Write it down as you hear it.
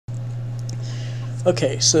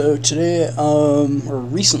Okay, so today, or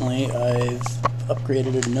recently, I've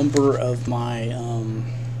upgraded a number of my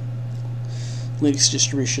Linux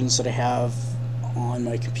distributions that I have on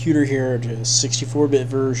my computer here to a 64-bit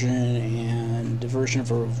version and a version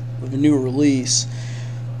of a newer release.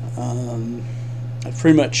 Um, I've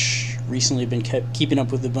pretty much recently been keeping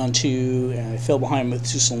up with Ubuntu, and I fell behind with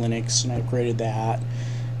SUSE Linux, and I upgraded that.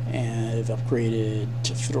 And I've upgraded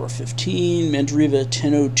to Fedora 15, Mandriva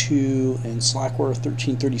 10.02, and Slackware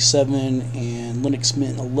 13.37, and Linux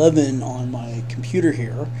Mint 11 on my computer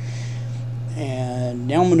here. And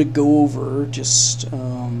now I'm going to go over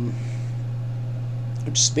I'm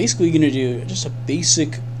just basically going to do just a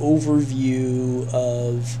basic overview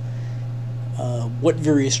of what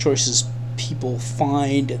various choices people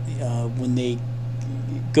find when they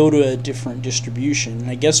go to a different distribution. And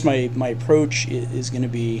I guess my approach is going to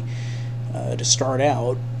be to start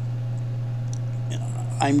out.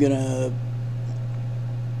 I'm gonna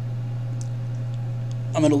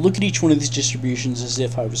look at each one of these distributions as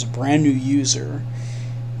if I was a brand new user,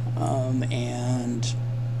 and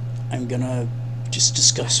I'm gonna just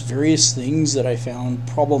discuss various things that I found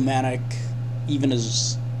problematic, even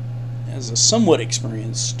as a somewhat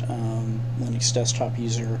experienced Linux desktop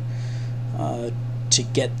user, to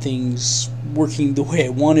get things working the way I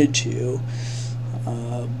wanted to,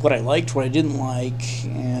 what I liked, what I didn't like,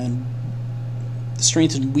 and the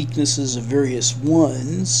strengths and weaknesses of various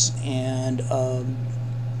ones. And I'm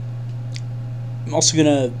also going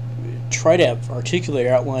to try to articulate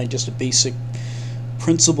or outline just a basic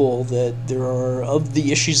principle that there are, of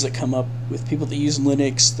the issues that come up with people that use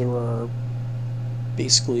Linux, there are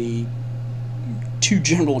basically two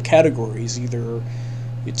general categories. Either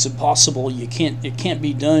it's impossible, it can't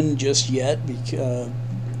be done just yet,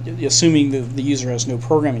 assuming the user has no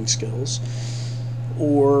programming skills,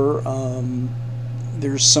 or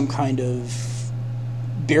there's some kind of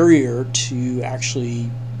barrier to actually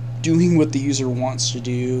doing what the user wants to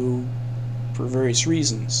do for various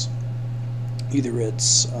reasons. Either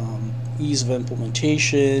it's ease of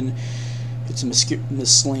implementation, it's a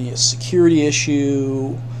miscellaneous security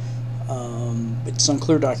issue, it's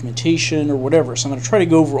unclear documentation, or whatever. So I'm going to try to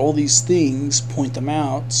go over all these things, point them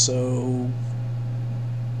out, so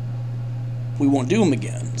we won't do them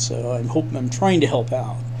again. So I'm trying to help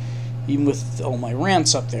out, even with all my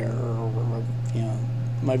rants up there, or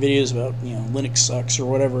my videos about Linux sucks or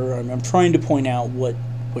whatever. I'm trying to point out what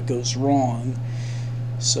goes wrong,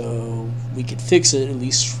 so we could fix it, at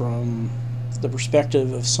least from the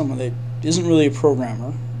perspective of someone that isn't really a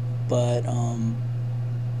programmer, but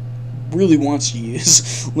really wants to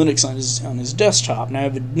use Linux on his desktop. And I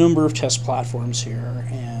have a number of test platforms here,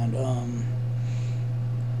 and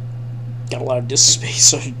got a lot of disk space.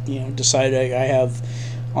 So decided I have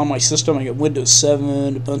on my system, I got Windows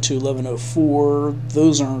 7, Ubuntu 11.04.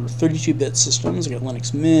 Those are 32-bit systems. I got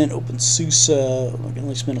Linux Mint, OpenSUSE, I got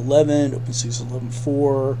Linux Mint 11, OpenSUSE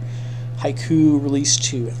 11.4, Haiku Release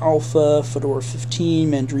 2 Alpha, Fedora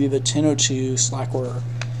 15, Mandriva 10.02, Slackware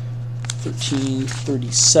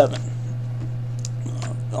 13.37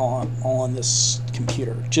 on this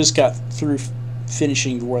computer. Just got through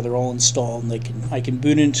finishing where they're all installed, and I can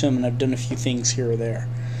boot into them, and I've done a few things here or there.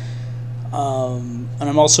 And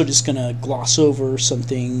I'm also just going to gloss over some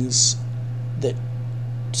things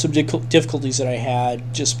some difficulties that I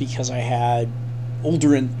had, just because I had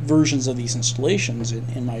older versions of these installations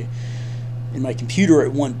in my computer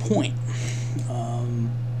at one point,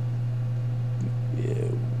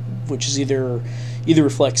 which is either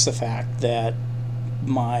reflects the fact that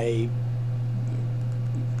the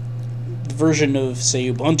version of,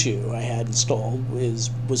 say, Ubuntu I had installed was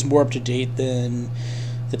more up to date than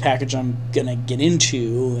the package I'm gonna get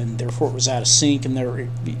into, and therefore it was out of sync, and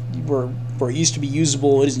where it used to be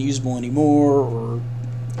usable, it isn't usable anymore, or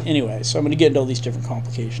anyway. So I'm gonna get into all these different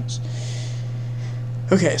complications.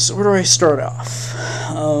 Okay, so where do I start off?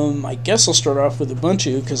 I guess I'll start off with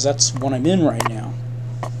Ubuntu, because that's what I'm in right now.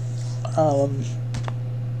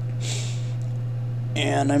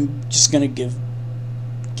 And I'm just gonna give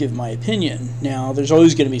my opinion. Now, there's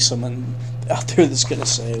always going to be someone out there that's going to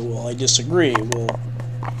say, well, I disagree. Well,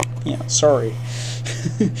 sorry.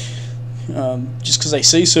 Just because I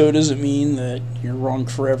say so doesn't mean that you're wrong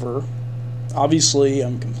forever. Obviously,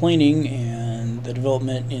 I'm complaining, and the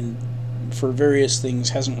development for various things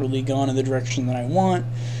hasn't really gone in the direction that I want,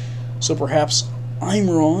 so perhaps I'm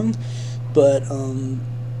wrong, but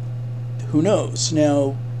who knows.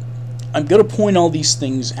 Now, I'm going to point all these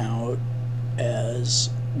things out as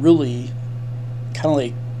really kind of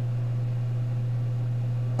like,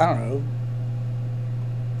 I don't know,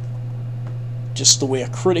 just the way a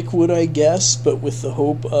critic would, I guess, but with the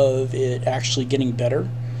hope of it actually getting better.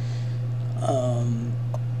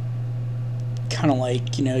 Kind of like,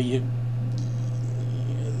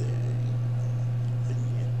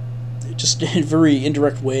 just a very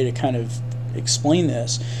indirect way to kind of explain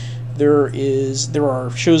this. There are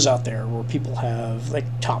shows out there where people have, like,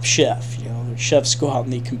 Top Chef. The chefs go out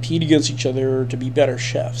and they compete against each other to be better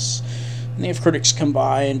chefs. And they have critics come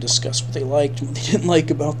by and discuss what they liked and what they didn't like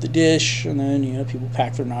about the dish, and then people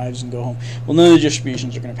pack their knives and go home. Well, none of the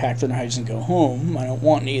distributions are going to pack their knives and go home. I don't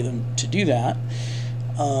want any of them to do that.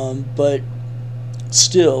 But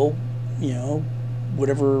still,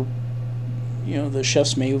 whatever, the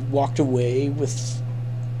chefs may have walked away with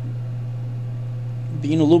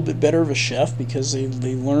being a little bit better of a chef because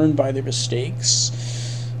they learned by their mistakes,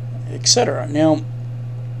 etc. Now,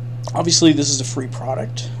 obviously, this is a free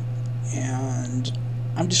product, and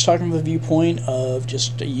I'm just talking from the viewpoint of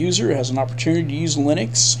just a user who has an opportunity to use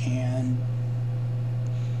Linux, and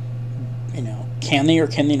can they or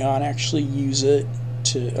can they not actually use it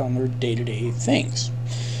on their day-to-day things.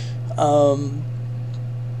 And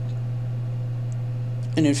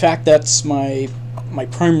in fact, that's my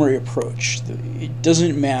primary approach. It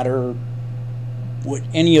doesn't matter what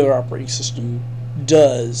any other operating system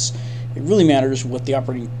does. It really matters what the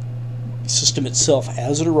operating system itself,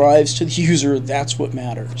 as it arrives to the user, that's what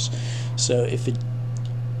matters. So if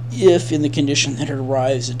in the condition that it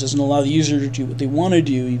arrives, it doesn't allow the user to do what they want to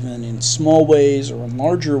do, even in small ways or in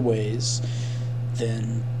larger ways,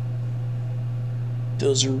 then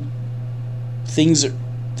those are things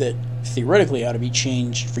that theoretically ought to be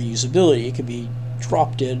changed for usability. It could be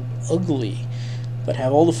drop dead ugly, but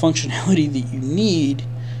have all the functionality that you need,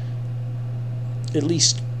 at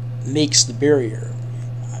least makes the barrier.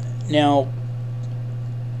 Now,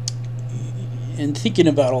 in thinking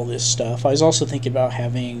about all this stuff, I was also thinking about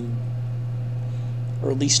having,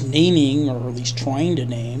 or at least naming, or at least trying to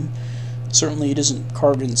name. Certainly it isn't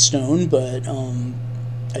carved in stone, but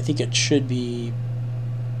I think it should be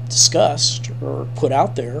discussed or put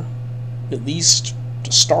out there, at least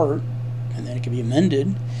to start, and then it can be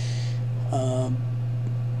amended.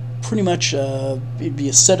 Pretty much it'd be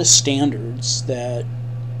a set of standards that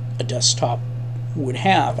a desktop would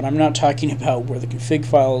have, and I'm not talking about where the config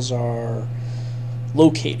files are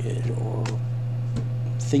located or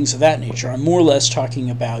things of that nature. I'm more or less talking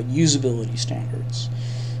about usability standards.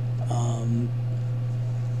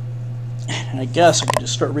 And I guess I could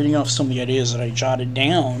just start reading off some of the ideas that I jotted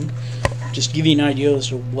down, just give you an idea as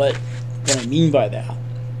to what I mean by that.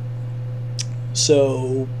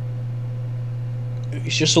 So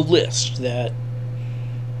it's just a list that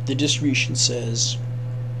the distribution says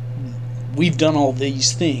we've done all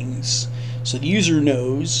these things, so the user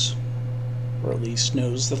knows, or at least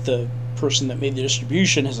knows that the person that made the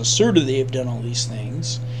distribution has asserted they have done all these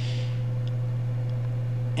things,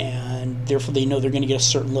 and therefore they know they're going to get a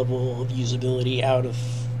certain level of usability out of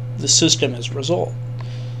the system as a result.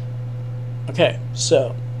 Okay,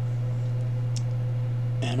 so,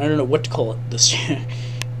 and I don't know what to call it, this,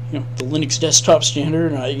 the Linux desktop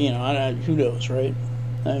standard, who knows, right?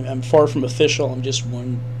 I'm far from official, I'm just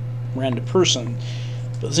one random person,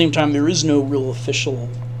 but at the same time there is no real official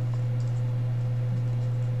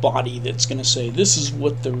body that's going to say this is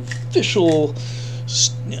what the official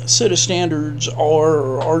set of standards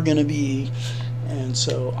are going to be, and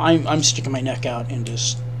so I'm sticking my neck out and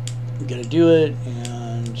just going to do it,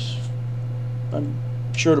 and I'm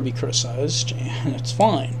sure it'll be criticized, and it's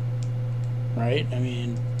fine, right? I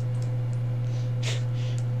mean,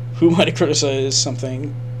 who am I to criticize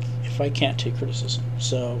something if I can't take criticism?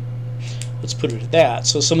 So let's put it at that.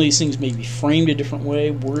 So some of these things may be framed a different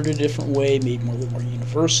way, worded a different way, made a little more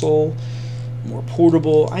universal, more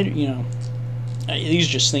portable. These are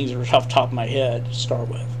just things that are off the top of my head to start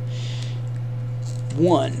with.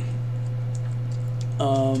 One,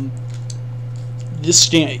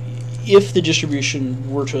 if the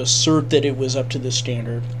distribution were to assert that it was up to this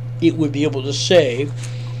standard, it would be able to say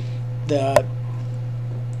that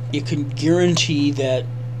it can guarantee that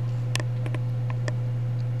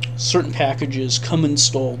certain packages come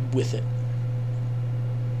installed with it.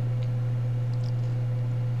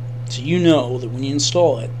 So you know that when you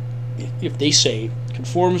install it, if they say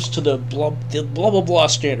conforms to the blah blah blah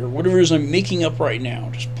standard, whatever it is I'm making up right now,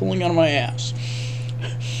 just pulling out of my ass,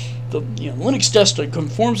 the Linux desktop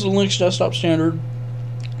conforms to the Linux desktop standard.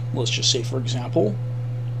 Let's just say, for example,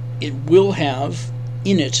 it will have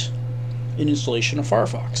in it an installation of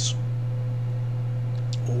Firefox,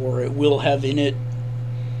 or it will have in it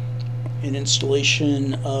an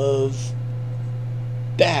installation of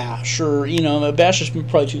Bash, or Bash is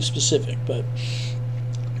probably too specific, but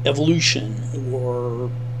evolution, or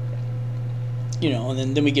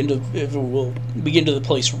and then we get into the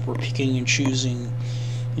place where we're picking and choosing,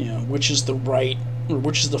 which is the right, or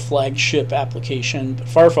which is the flagship application. But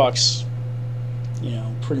Firefox,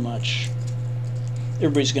 pretty much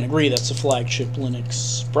everybody's going to agree that's a flagship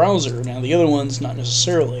Linux browser. Now the other ones, not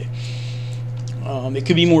necessarily. It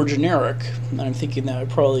could be more generic, and I'm thinking that would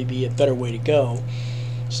probably be a better way to go.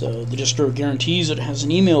 So the distro guarantees it has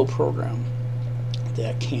an email program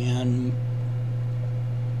that can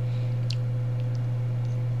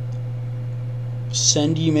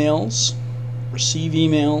send emails, receive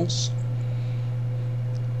emails,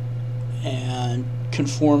 and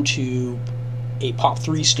conform to a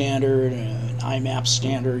POP3 standard, an IMAP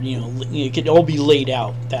standard. It could all be laid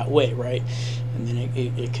out that way, right? And then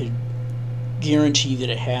it could guarantee that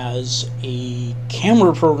it has a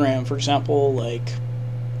camera program, for example,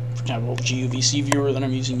 GUVC viewer that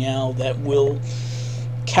I'm using now, that will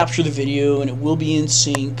capture the video and it will be in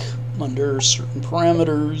sync under certain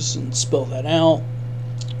parameters and spell that out.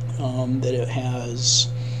 That it has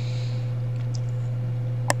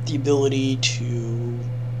the ability to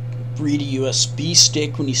read a USB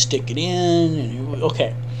stick when you stick it in, and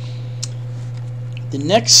okay. The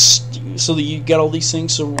next, so that you got all these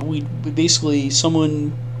things, so we basically,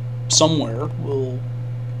 someone somewhere will,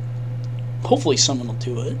 hopefully someone will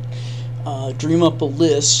do it, dream up a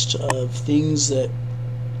list of things a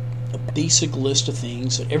basic list of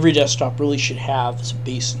things that every desktop really should have as a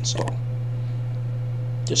base install,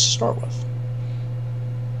 just to start with.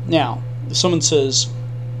 Now, if someone says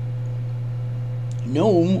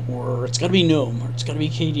GNOME, or it's got to be GNOME, or it's got to be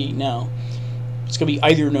KDE, no, it's got to be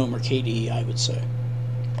either GNOME or KDE, I would say.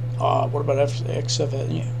 What about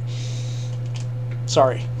XFCE? Yeah.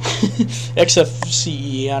 Sorry,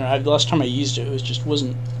 XFCE. I don't know. The last time I used it,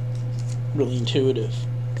 wasn't really intuitive.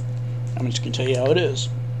 I'm just gonna tell you how it is,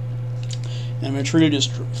 and I'm gonna treat it as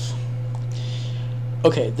truth.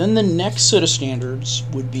 Okay, then the next set of standards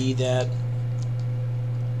would be that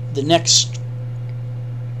the next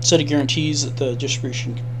set of guarantees that the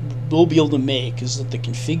distribution will be able to make is that the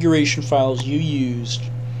configuration files you used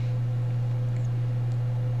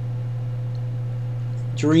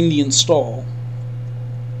during the install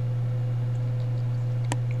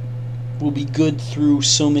will be good through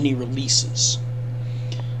so many releases.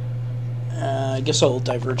 I guess I'll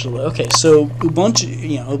diverge a little. Okay, so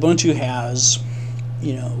Ubuntu has,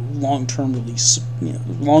 long-term release,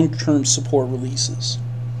 long-term support releases,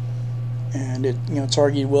 and it's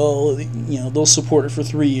argued, well, they'll support it for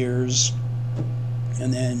 3 years,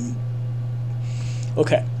 and then,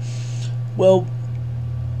 okay, well,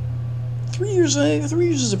 3 years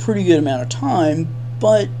is a pretty good amount of time,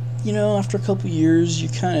 but after a couple years, you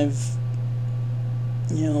kind of,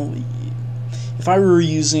 if I were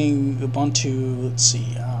using Ubuntu, let's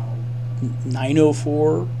see,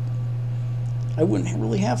 9.04, I wouldn't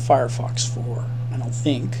really have Firefox 4. I don't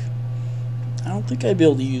think I'd be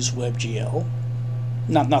able to use WebGL.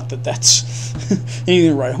 Not that that's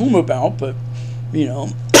anything to write home about, but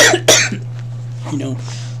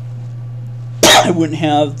I wouldn't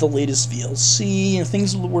have the latest VLC.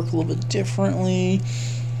 Things would work a little bit differently.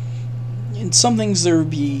 In some things,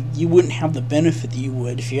 you wouldn't have the benefit that you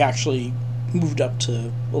would if you actually moved up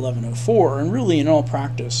to 11.04. And really, in all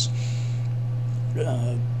practice,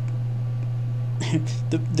 the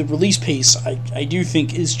release pace I do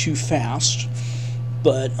think is too fast.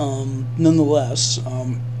 But nonetheless,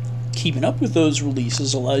 keeping up with those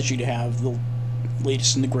releases allows you to have the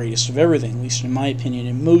latest and the greatest of everything, at least in my opinion,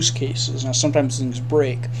 in most cases. Now, sometimes things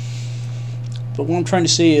break. But what I'm trying to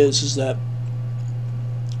say is that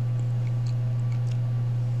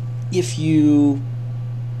if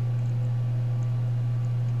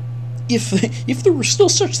there were still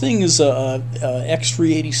such thing as a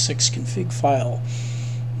x386 config file,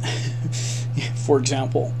 for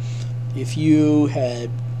example, if you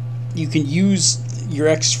can use your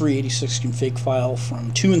x386 config file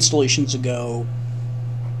from 2 installations ago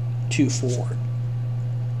to forward.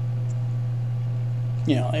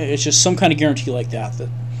 It's just some kind of guarantee like that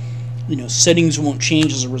settings won't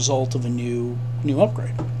change as a result of a new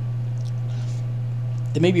upgrade.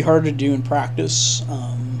 It may be hard to do in practice,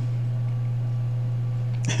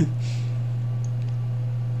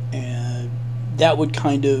 and that would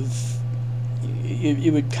kind of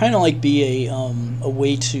it would kind of like be a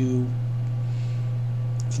way for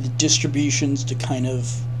the distributions to kind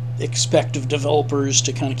of expect of developers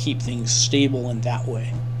to kind of keep things stable in that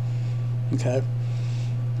way. Okay.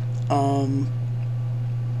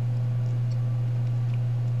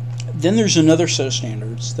 Then there's another set of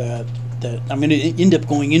standards that I'm going to end up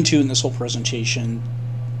going into in this whole presentation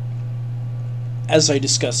as I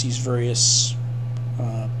discuss these various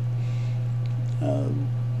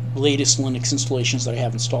latest Linux installations that I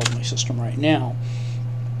have installed in my system right now.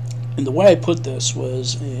 And the way I put this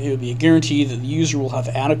was, it would be a guarantee that the user will have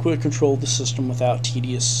adequate control of the system without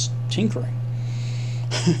tedious tinkering.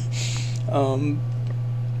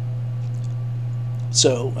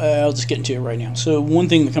 So I'll just get into it right now. So one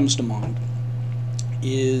thing that comes to mind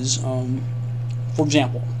is, for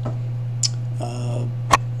example,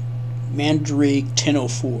 Mandrake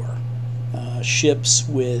 1004 ships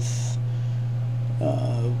with,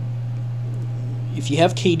 if you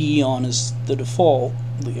have KDE on as the default,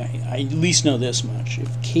 I at least know this much: if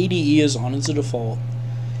KDE is on as the default,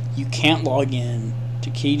 you can't log in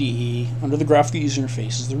to KDE under the graphical user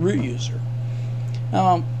interface as the root user.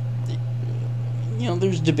 You know,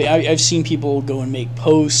 there's debate. I've seen people go and make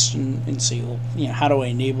posts and say, well, you know, how do I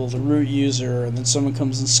enable the root user? And then someone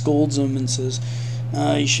comes and scolds them and says,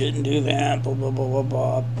 you shouldn't do that, blah, blah, blah, blah,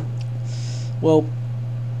 blah. Well,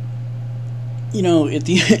 you know, at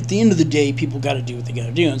the end of the day, people got to do what they got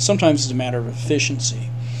to do, and sometimes it's a matter of efficiency.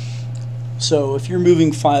 So if you're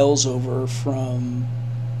moving files over from,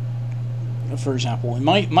 for example, in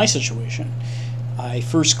my situation, I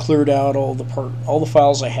first cleared out all the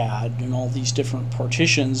files I had and all these different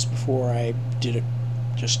partitions before I did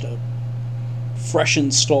just a fresh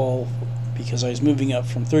install, because I was moving up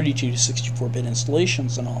from 32 to 64-bit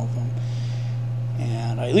installations on all of them.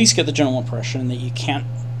 And I at least get the general impression that you can't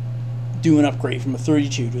do an upgrade from a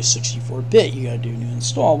 32 to a 64-bit. You got to do a new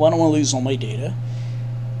install. Well, I don't want to lose all my data,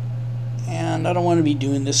 and I don't want to be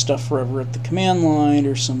doing this stuff forever at the command line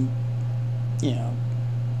or some, you know,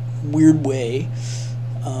 weird way.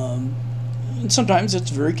 And sometimes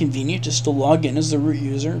it's very convenient just to log in as the root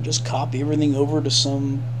user, just copy everything over to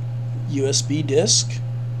some USB disk,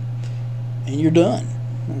 and you're done.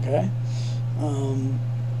 Okay.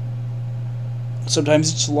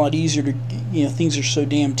 Sometimes it's a lot easier to, you know, things are so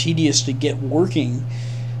damn tedious to get working.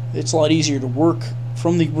 It's a lot easier to work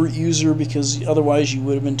from the root user, because otherwise you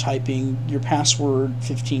would have been typing your password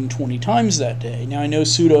 15, 20 times that day. Now I know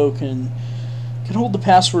sudo can hold the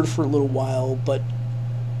password for a little while, but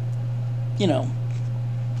you know,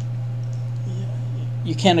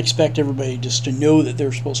 you can't expect everybody just to know that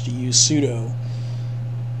they're supposed to use sudo,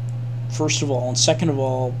 first of all, and second of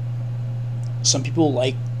all, some people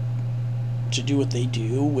like to do what they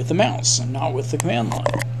do with the mouse and not with the command line.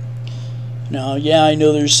 Now, yeah, I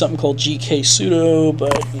know there's something called gksudo,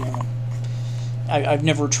 but you know, I've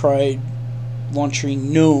never tried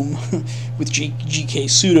launching GNOME with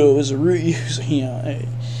gksudo as a root user. You know,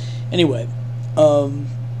 anyway,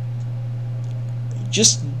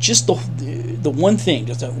 just the one thing,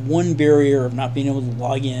 just that one barrier of not being able to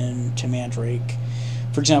log in to Mandrake.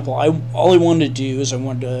 For example, all I wanted to do is I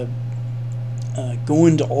wanted to go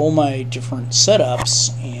into all my different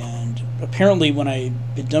setups, and apparently when I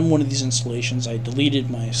had done one of these installations, I deleted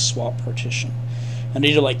my swap partition. And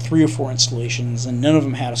I did like 3 or 4 installations, and none of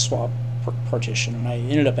them had a swap partition, and I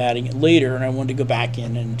ended up adding it later, and I wanted to go back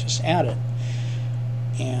in and just add it.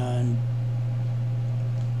 And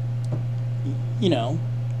you know,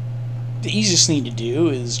 the easiest thing to do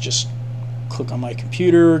is just click on my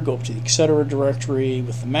computer, go up to the etc. directory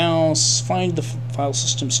with the mouse, find the file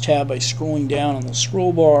systems tab by scrolling down on the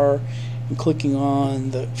scroll bar and clicking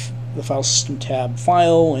on the file system tab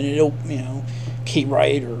file, and it'll, you know,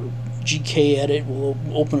 kwrite or gkedit will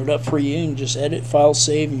open it up for you, and just edit, file,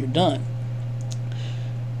 save, and you're done.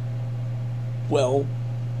 Well,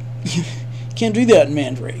 you can't do that in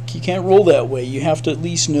Mandrake. You can't roll that way. You have to at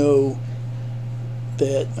least know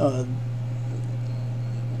that,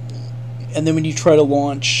 and then when you try to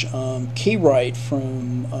launch kwrite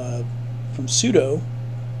from sudo,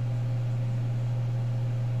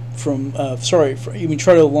 you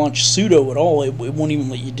try to launch sudo at all, it won't even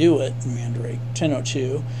let you do it in Mandrake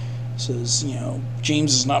 10.02. It says, you know,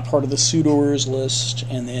 James is not part of the sudoers list,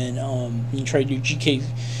 and then you try to do gk,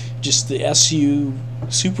 just the su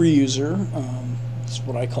super user, that's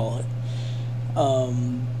what I call it,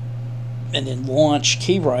 and then launch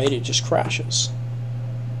kwrite, it just crashes.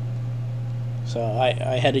 So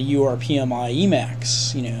I had a URPMI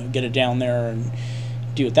Emacs, you know, get it down there and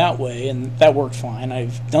do it that way, and that worked fine.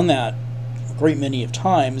 I've done that a great many of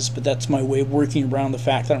times, but that's my way of working around the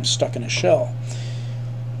fact that I'm stuck in a shell.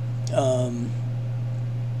 I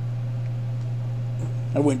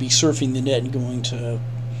wouldn't be surfing the net and going to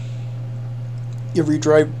every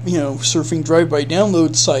surfing drive-by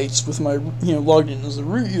download sites with my, you know, logged in as a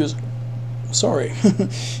root user. Sorry,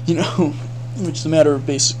 you know, which is a matter of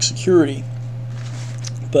basic security.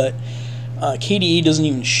 But KDE doesn't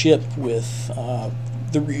even ship with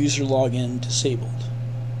the root user login disabled.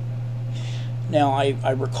 Now,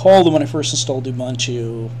 I recall that when I first installed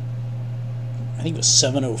Ubuntu, I think it was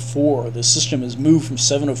 7.04, the system has moved from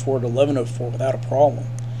 7.04 to 11.04 without a problem,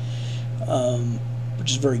 which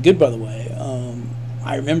is very good, by the way.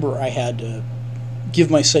 I remember I had to give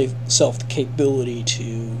myself the capability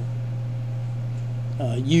to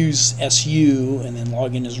use SU and then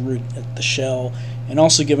log in as root at the shell, and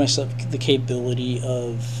also give myself the capability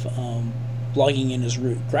of logging in as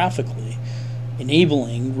root graphically,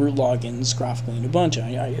 enabling root logins graphically in Ubuntu.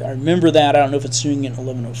 I remember that. I don't know if it's doing it in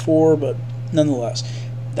 11.04, but nonetheless,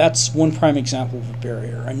 that's one prime example of a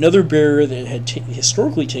barrier. Another barrier that had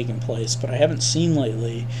historically taken place, but I haven't seen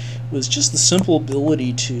lately, was just the simple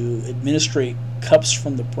ability to administrate cups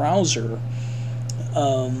from the browser.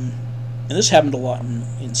 And this happened a lot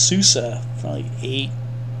in SUSE, like 8,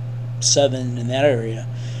 7 in that area,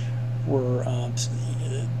 where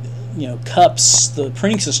cups, the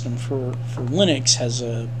printing system for Linux, has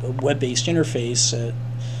a web-based interface.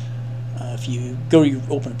 If you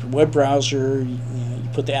open up your web browser, you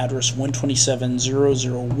put the address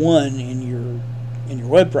 127.0.0.1 in your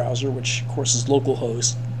web browser, which of course is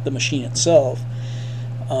localhost, the machine itself.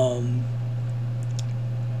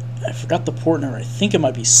 I forgot the port number. I think it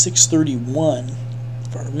might be 631,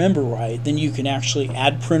 if I remember right. Then you can actually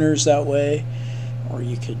add printers that way, or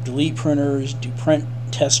you could delete printers, do print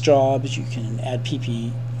test jobs. You can add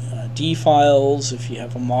PPD files if you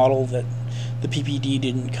have a model that the PPD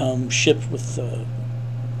didn't come shipped with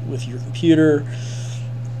your computer.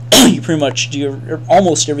 You pretty much do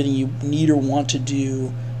almost everything you need or want to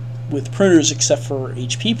do with printers, except for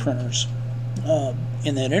HP printers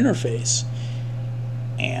in that interface.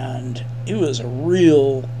 And it was a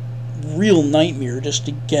real nightmare just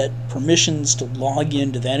to get permissions to log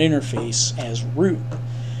into that interface as root.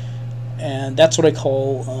 And that's what I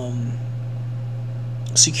call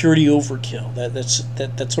security overkill. That's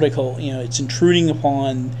what I call, it's intruding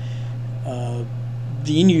upon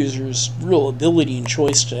the end user's real ability and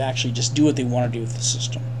choice to actually just do what they want to do with the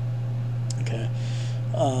system. Okay,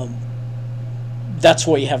 that's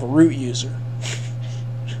why you have a root user.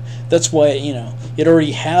 That's why it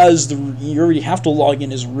already has you already have to log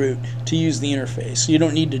in as root to use the interface. You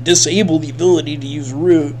don't need to disable the ability to use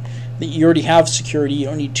root. You already have security. You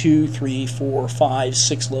don't need 2, 3, 4, 5,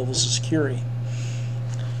 6 levels of security.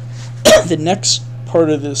 The next part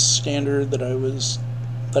of this standard that I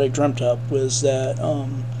dreamt up was that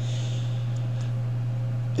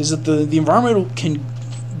the environment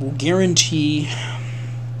will guarantee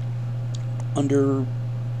under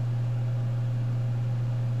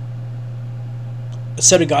a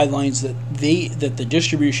set of guidelines that the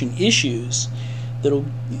distribution issues that'll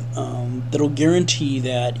guarantee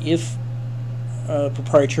that if a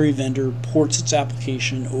proprietary vendor ports its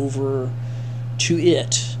application over to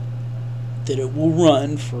it, that it will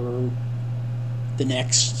run for the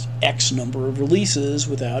next X number of releases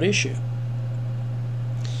without issue.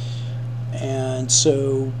 And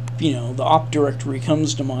so, the op directory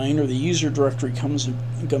comes to mind, or the user directory comes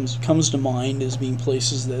to mind as being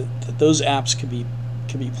places that those apps could be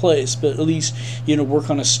placed. But at least work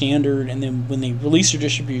on a standard, and then when they release their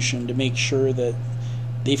distribution, to make sure that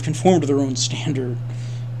they've conformed to their own standard,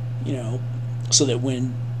 so that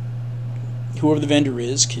when whoever the vendor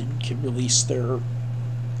is can release their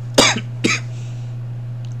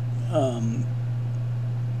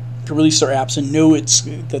apps and know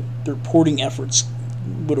that their porting efforts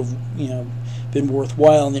would have been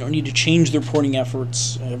worthwhile, and they don't need to change their porting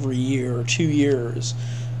efforts every year or 2 years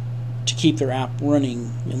to keep their app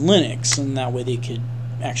running in Linux, and that way they could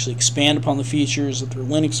actually expand upon the features of their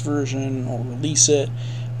Linux version or release it.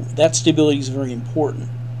 That stability is very important,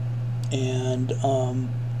 and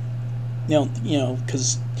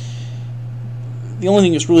because the only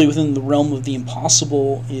thing that's really within the realm of the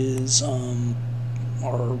impossible is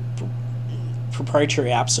our proprietary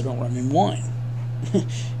apps that don't run in Wine.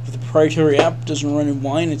 If the proprietary app doesn't run in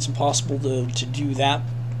Wine, it's impossible to do that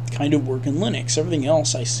kind of work in Linux. Everything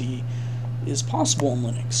else I see is possible in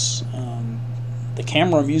Linux. The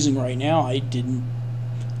camera I'm using right now, I didn't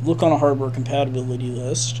look on a hardware compatibility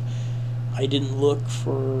list. I didn't look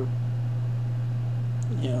for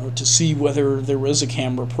to see whether there was a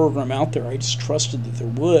camera program out there. I just trusted that there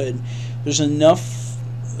would. There's enough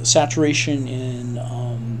saturation in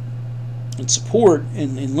support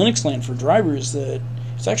in Linux land for drivers that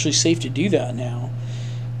it's actually safe to do that now.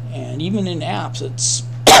 And even in apps, it's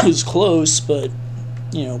close, but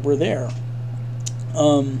we're there.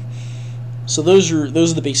 So those are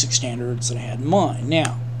the basic standards that I had in mind.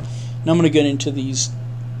 Now I'm going to get into these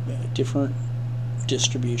different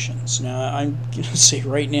distributions. Now I'm going to say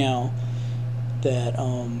right now that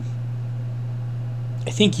I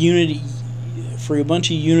think Unity for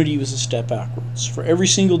Ubuntu, Unity was a step backwards. For every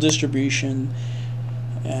single distribution,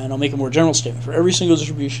 and I'll make a more general statement, for every single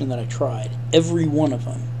distribution that I tried, every one of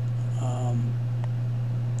them,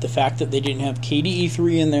 the fact that they didn't have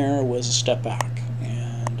KDE3 in there was a step back,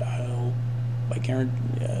 and I guarantee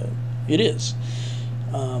it is.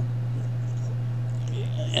 And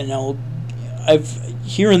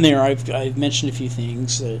here and there I've mentioned a few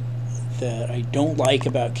things that I don't like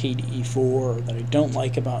about KDE4, or that I don't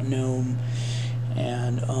like about GNOME,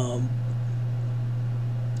 and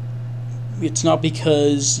it's not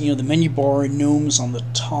because the menu bar in GNOME's on the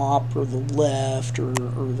top or the left, or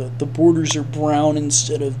the borders are brown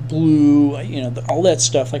instead of blue. All that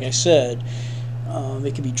stuff. Like I said,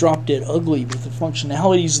 it can be drop dead ugly, but the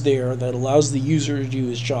functionality's there that allows the user to do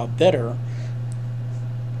his job better.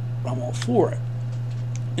 I'm all for it.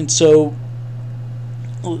 And so,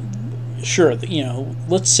 sure,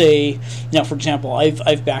 let's say now, for example,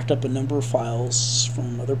 I've backed up a number of files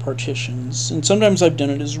from other partitions, and sometimes I've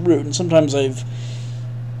done it as root, and sometimes I've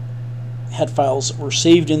had files that were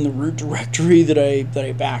saved in the root directory that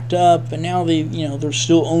I backed up, and now they're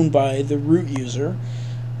still owned by the root user,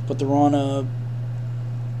 but they're on a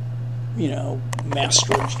mass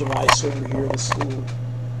storage device over here. This little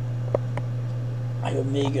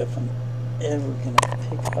iOmega, if I'm ever gonna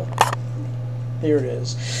pick up. There it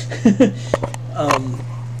is.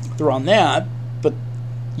 They're on that, but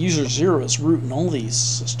user 0 is root in all these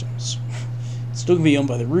systems. It's still going to be owned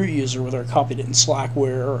by the root user, whether I copied it in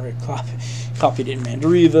Slackware or I copied it in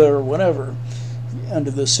Mandriva or whatever, under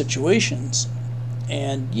those situations.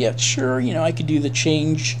 And yet, sure, I could do the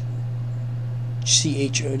change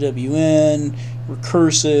CHOWN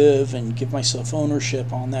recursive and give myself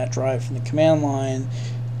ownership on that drive from the command line.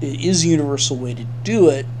 It is a universal way to do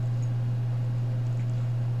it,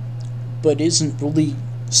 but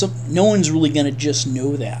no one's really going to just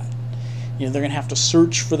know that. They're going to have to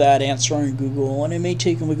search for that answer on Google, and it may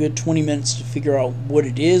take them a good 20 minutes to figure out what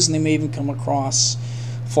it is, and they may even come across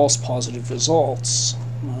false positive results.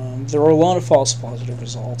 There are a lot of false positive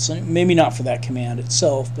results, and maybe not for that command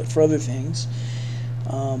itself, but for other things.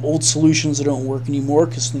 Old solutions that don't work anymore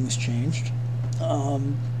because things changed.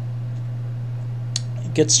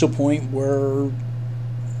 It gets to a point where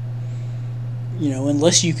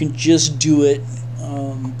unless you can just do it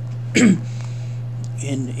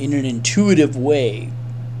in an intuitive way,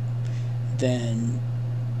 then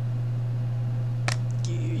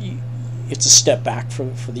it's a step back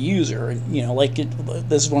for the user. And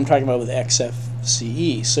this is what I'm talking about with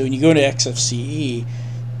XFCE. So when you go to XFCE,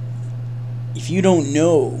 if you don't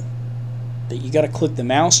know that you got to click the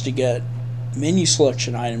mouse to get menu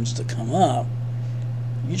selection items to come up,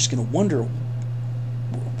 you're just going to wonder,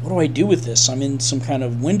 what do I do with this? I'm in some kind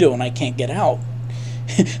of window and I can't get out.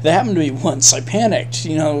 That happened to me once. I panicked,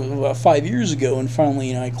 about 5 years ago, and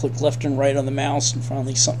finally, I clicked left and right on the mouse, and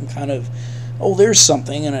finally something kind of, there's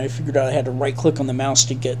something, and I figured out I had to right-click on the mouse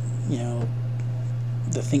to get,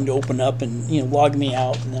 the thing to open up and, log me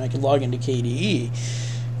out, and then I could log into KDE.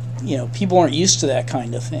 People aren't used to that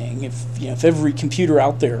kind of thing. If every computer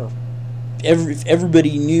out there, if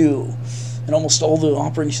everybody knew, and almost all the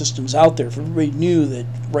operating systems out there, if everybody knew that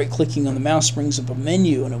right-clicking on the mouse brings up a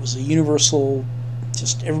menu, and it was a universal,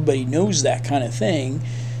 just everybody knows that kind of thing,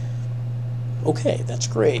 okay, that's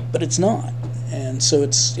great, but it's not. And so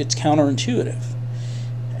it's counterintuitive.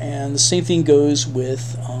 And the same thing goes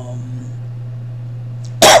with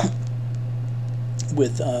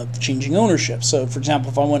changing ownership. So, for example,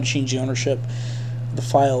 if I want to change the ownership of the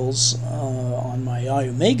files on my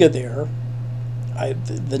iOmega there,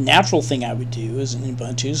 the natural thing I would do is in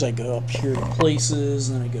Ubuntu is I go up here to Places,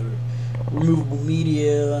 and then I go to Removable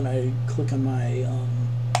Media, and I click on my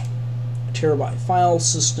terabyte file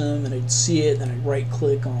system, and I'd see it, then I'd right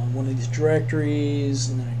click on one of these directories,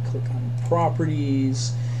 and then I'd click on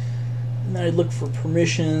Properties, and then I'd look for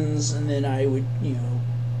permissions, and then I would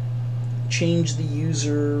change the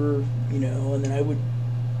user, and then I would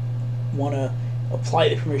want to apply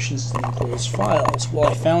the permissions to the enclosed files. Well,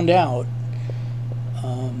 I found out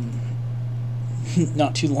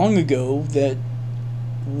not too long ago that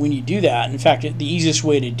when you do that, in fact, the easiest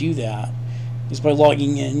way to do that is by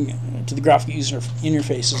logging in to the graphical user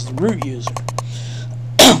interface as the root user.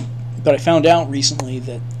 But I found out recently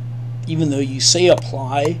that even though you say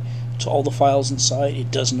apply to all the files inside,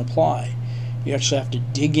 it doesn't apply. You actually have to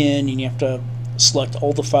dig in, and you have to select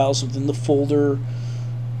all the files within the folder,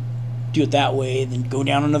 do it that way, and then go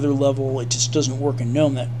down another level. It just doesn't work in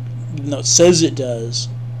GNOME. That, even though it says it does,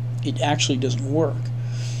 it actually doesn't work.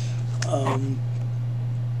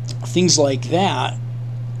 Things like that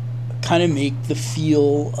kind of make the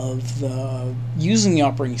feel of using the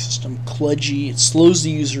operating system kludgy. It slows the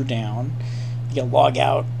user down. You got to log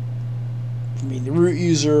out from being the root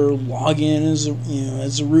user, log in as a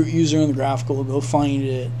root user in the graphical, go find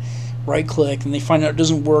it, right click, and they find out it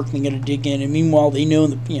doesn't work, and they got to dig in. And meanwhile, they know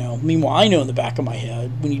meanwhile I know in the back of my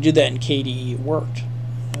head, when you did that in KDE, it worked.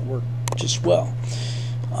 It worked just well.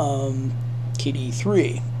 KDE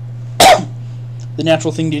 3. The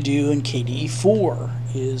natural thing to do in KDE 4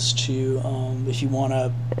 is to, if you want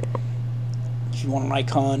an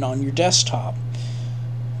icon on your desktop,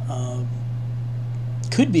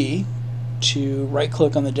 could be to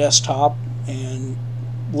right-click on the desktop and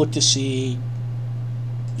look to see,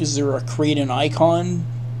 is there a create an icon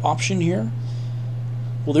option here?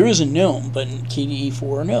 Well, there is a GNOME, but in KDE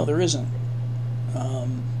 4, no, there isn't.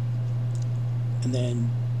 And then,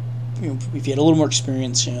 if you had a little more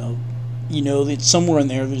experience, you know that somewhere in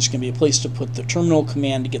there there's going to be a place to put the terminal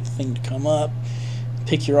command to get the thing to come up.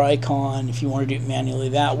 Pick your icon if you want to do it manually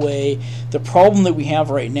that way. The problem that we have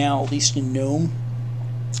right now, at least in GNOME,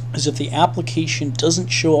 is if the application doesn't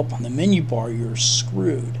show up on the menu bar, you're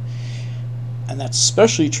screwed. And that's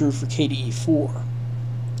especially true for KDE 4.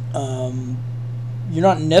 You're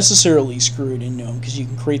not necessarily screwed in GNOME because you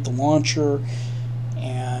can create the launcher,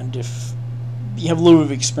 and if you have a little bit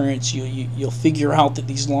of experience, you'll figure out that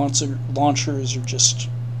these launchers are just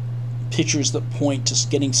pictures that point to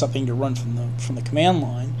getting something to run from the command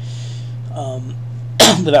line,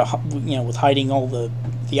 without with hiding all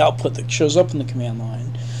the output that shows up in the command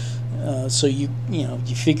line. So you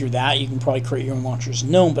figure that you can probably create your own launchers in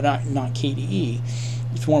GNOME, but not KDE.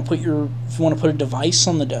 If you want to put a device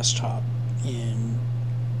on the desktop in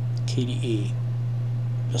KDE,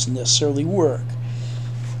 it doesn't necessarily work.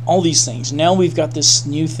 All these things. Now we've got this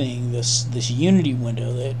new thing, this Unity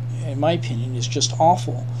window that, in my opinion, is just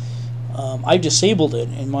awful. I've disabled it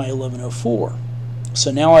in my 1104.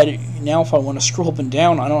 So now if I want to scroll up and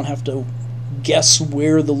down, I don't have to guess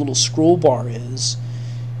where the little scroll bar is.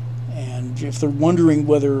 And if they're wondering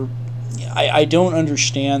whether, I don't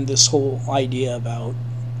understand this whole idea about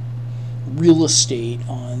real estate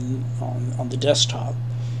on the desktop.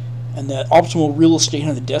 And that optimal real estate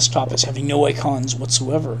on the desktop is having no icons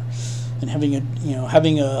whatsoever, and having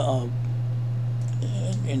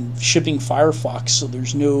and shipping Firefox so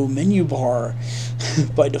there's no menu bar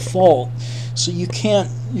by default. So you can't,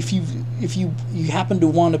 if you happen to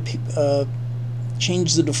want to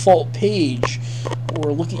change the default page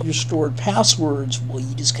or look at your stored passwords, well,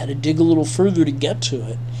 you just got to dig a little further to get to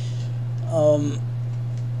it.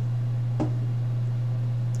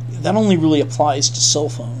 That only really applies to cell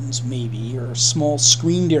phones, maybe, or small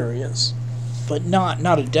screened areas, but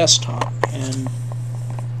not a desktop. And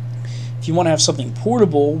if you want to have something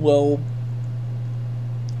portable, well,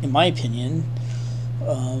 in my opinion,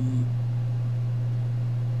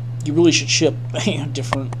 you really should ship a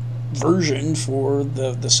different version for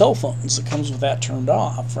the cell phones that comes with that turned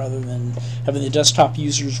off, rather than having the desktop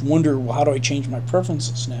users wonder, well, how do I change my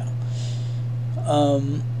preferences now?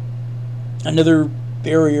 Another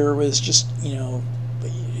barrier was just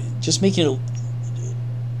making it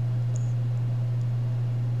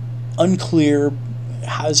unclear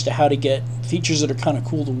as to how to get features that are kind of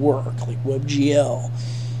cool to work, like WebGL.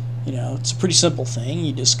 It's a pretty simple thing.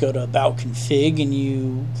 You just go to About Config, and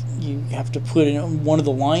you have to put in one of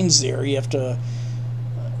the lines there. You have to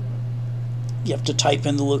type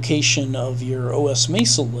in the location of your OS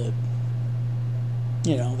Mesa lib.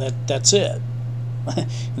 That's it, and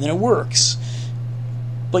then it works.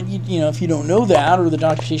 But if you don't know that, or the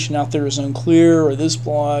documentation out there is unclear, or this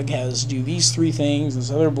blog has do these 3 things, this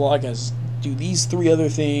other blog has do these 3 other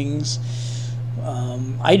things,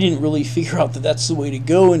 I didn't really figure out that that's the way to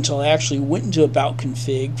go until I actually went into About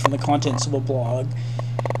Config from the contents of a blog,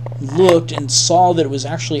 looked, and saw that it was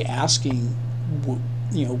actually asking,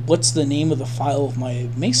 what's the name of the file of my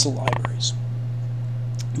Mesa libraries.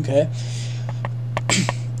 Okay.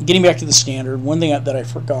 Getting back to the standard, one thing that I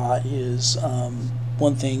forgot is,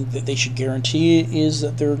 one thing that they should guarantee is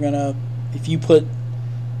that they're gonna, they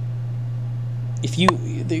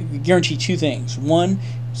guarantee 2 things. One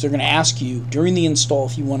is they're gonna ask you during the install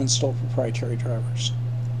if you want to install proprietary drivers.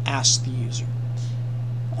 Ask the user.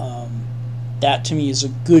 That to me is a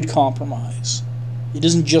good compromise. It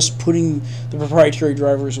isn't just putting the proprietary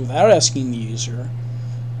drivers without asking the user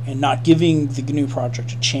and not giving the GNU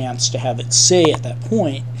project a chance to have it say at that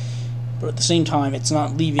point, but at the same time it's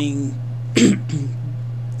not leaving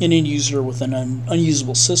an end user with an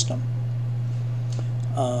unusable system.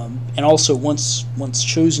 And also, once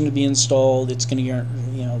chosen to be installed, it's going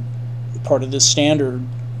to, part of this standard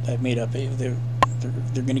I've made up. They're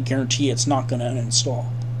going to guarantee it's not going to uninstall.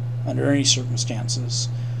 under any circumstances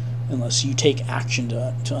unless you take action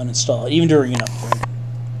to uninstall it, even during an upgrade.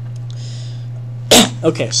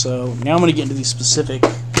 Okay, so now I'm going to get into these specific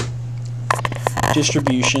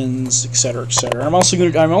distributions, etc., etc. I'm also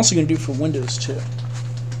going to do it for Windows too,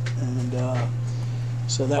 and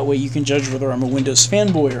so that way you can judge whether I'm a Windows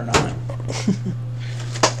fanboy or not,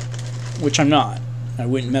 which I'm not. I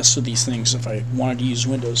wouldn't mess with these things if I wanted to use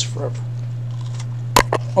Windows forever.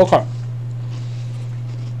 Okay.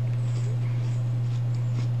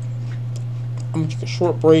 I'm going to take a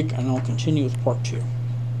short break and I'll continue with part 2.